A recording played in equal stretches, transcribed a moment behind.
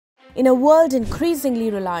In a world increasingly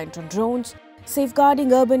reliant on drones,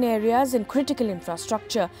 safeguarding urban areas and critical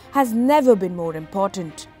infrastructure has never been more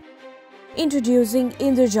important. Introducing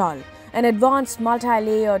Indrajaal, an advanced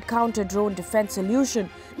multi-layered counter-drone defense solution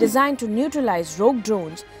designed to neutralize rogue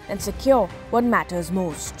drones and secure what matters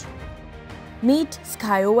most. Meet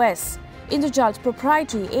SkyOS, Indrajaal's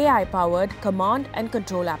proprietary AI-powered command and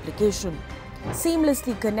control application.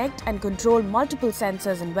 Seamlessly connect and control multiple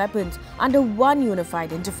sensors and weapons under one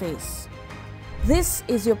unified interface. This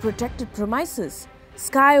is your protected premises.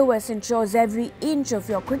 SkyOS ensures every inch of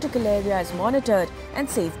your critical area is monitored and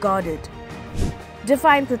safeguarded.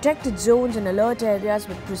 Define protected zones and alert areas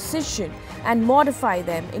with precision and modify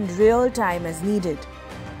them in real time as needed.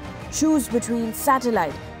 Choose between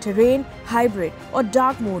satellite, terrain, hybrid or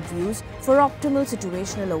dark mode views for optimal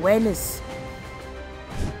situational awareness.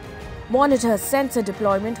 Monitor sensor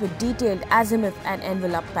deployment with detailed azimuth and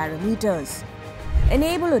envelope parameters.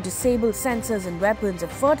 Enable or disable sensors and weapons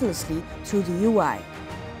effortlessly through the UI.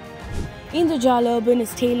 Indrajaal Urban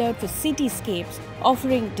is tailored for cityscapes,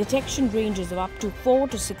 offering detection ranges of up to 4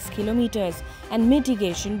 to 6 kilometers and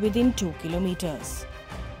mitigation within 2 kilometers.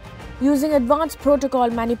 Using advanced protocol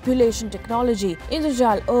manipulation technology,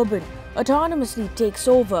 Indrajaal Urban autonomously takes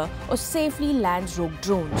over or safely lands rogue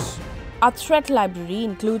drones. Our threat library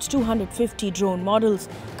includes 250 drone models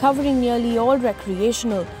covering nearly all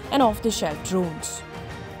recreational and off-the-shelf drones.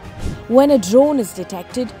 When a drone is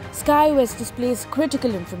detected, SkyOS displays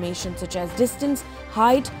critical information such as distance,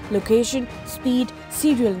 height, location, speed,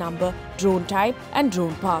 serial number, drone type and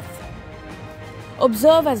drone path.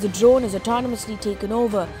 Observe as the drone is autonomously taken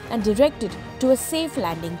over and directed to a safe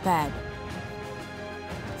landing pad.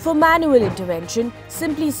 For manual intervention,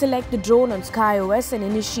 simply select the drone on SkyOS and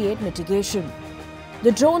initiate mitigation.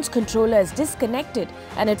 The drone's controller is disconnected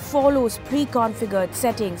and it follows pre-configured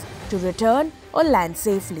settings to return or land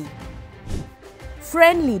safely.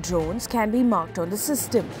 Friendly drones can be marked on the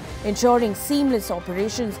system, ensuring seamless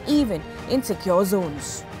operations even in secure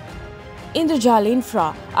zones. Indrajaal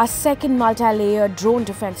Infra, our second multi-layered drone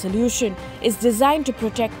defense solution, is designed to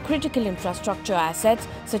protect critical infrastructure assets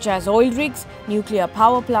such as oil rigs, nuclear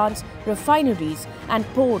power plants, refineries and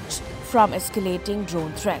ports from escalating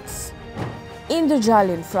drone threats. Indrajaal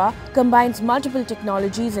Infra combines multiple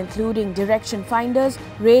technologies including direction finders,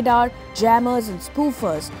 radar, jammers and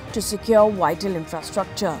spoofers to secure vital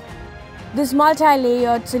infrastructure. This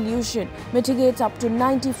multi-layered solution mitigates up to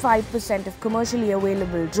 95% of commercially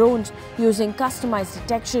available drones using customized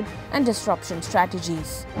detection and disruption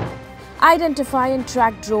strategies. Identify and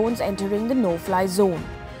track drones entering the no-fly zone.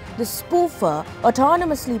 The spoofer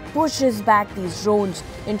autonomously pushes back these drones,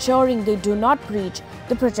 ensuring they do not breach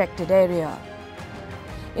the protected area.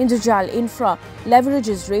 Indrajaal Infra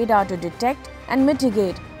leverages radar to detect and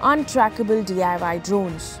mitigate untrackable DIY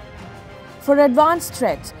drones. For advanced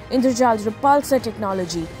threats, Indrajaal's repulsor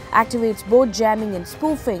technology activates both jamming and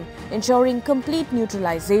spoofing, ensuring complete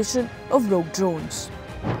neutralization of rogue drones.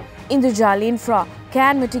 Indrajaal Infra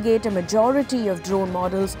can mitigate a majority of drone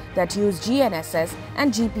models that use GNSS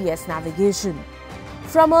and GPS navigation.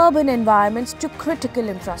 From urban environments to critical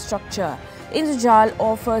infrastructure, Indrajaal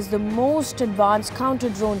offers the most advanced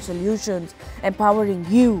counter-drone solutions, empowering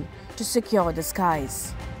you to secure the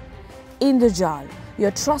skies. Indrajaal,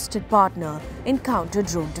 your trusted partner in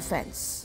counter-drone defense.